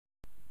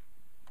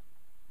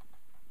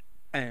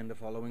And the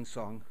following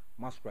song,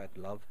 Muskrat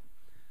Love,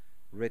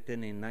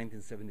 written in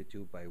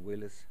 1972 by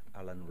Willis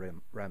Allen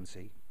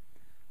Ramsey.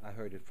 I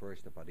heard it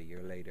first about a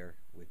year later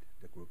with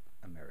the group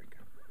America.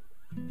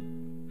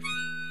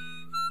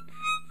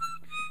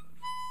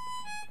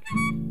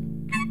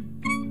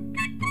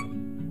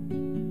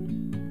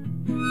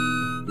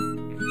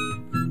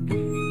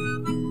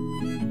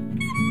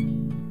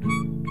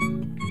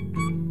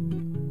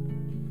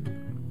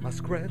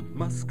 Muskrat,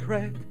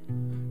 muskrat,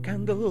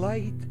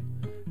 candlelight,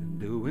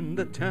 doing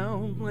the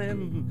town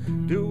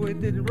and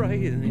doing it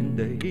right in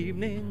the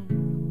evening.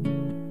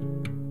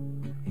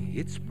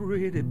 It's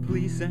pretty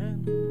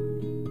pleasing.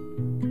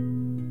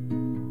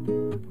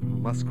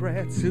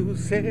 Muskrat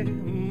Susie,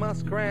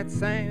 Muskrat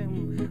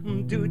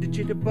Sam, do the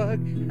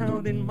jitterbug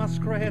out in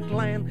Muskrat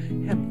Land,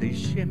 and they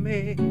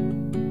shimmy.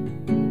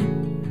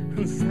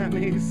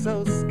 Sammy's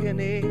so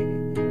skinny,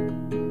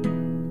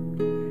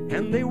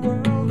 and they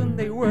whirl and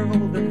they whirl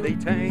and they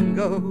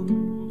tango,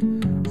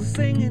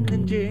 singing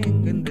and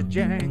jingling the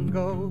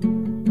Django,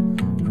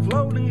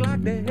 floating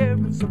like the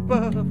heavens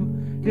above.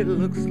 It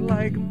looks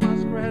like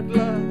Muskrat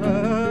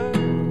Love.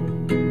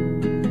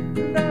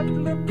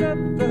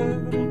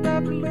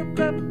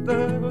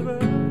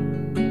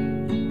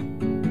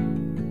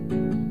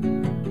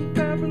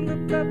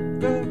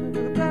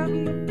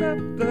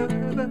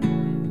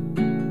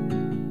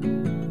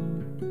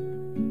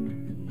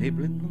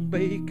 Nibbling on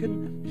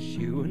bacon,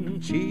 chewing on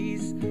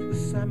cheese,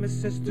 Sammy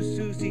says to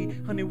Susie,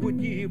 honey,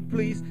 would you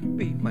please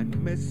be my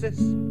missus?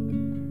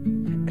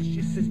 And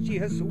she says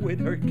yes with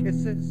her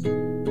kisses.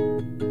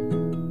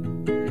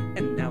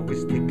 And now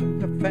he's tickling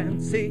her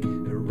fancy,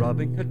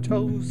 rubbing her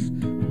toes,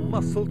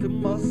 muscle to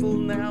muscle,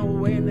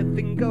 now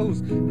anything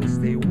goes as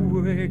they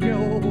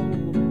wiggle,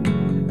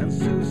 and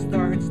Sue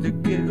starts to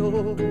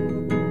giggle.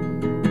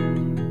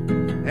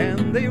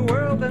 And they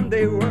whirl and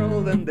they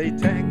whirl and they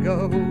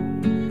tango,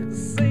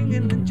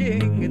 singing and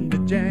jingling the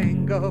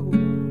Django,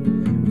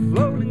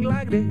 floating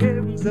like the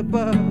heavens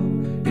above.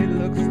 It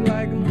looks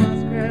like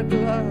Muskrat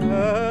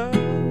Love.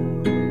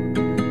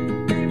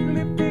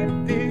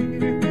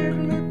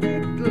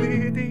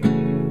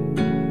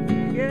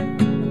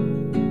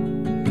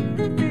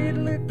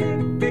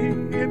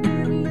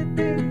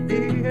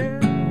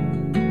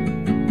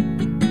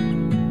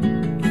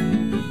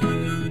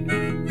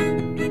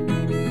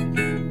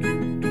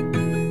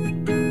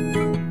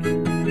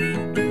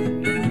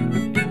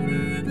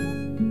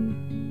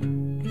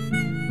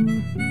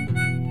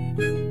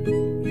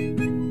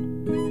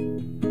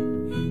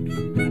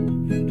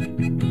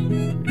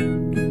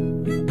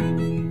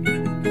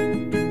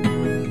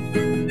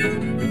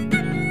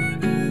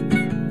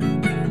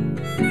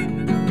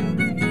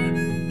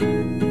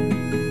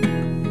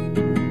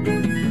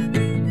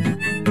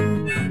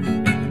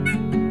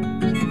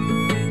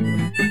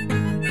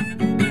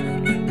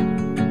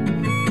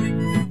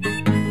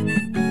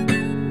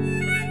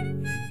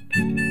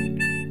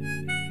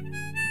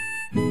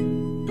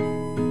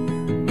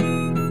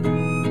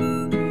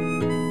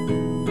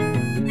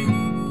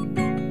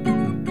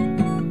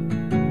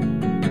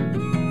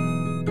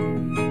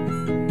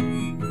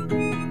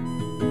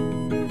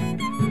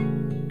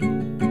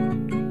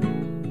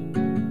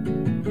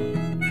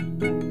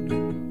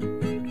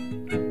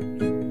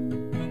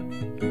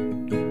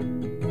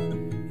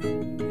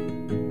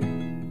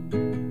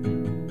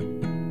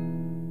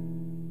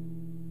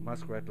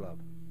 Muskrat Love.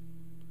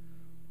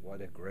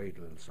 What a great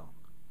little song.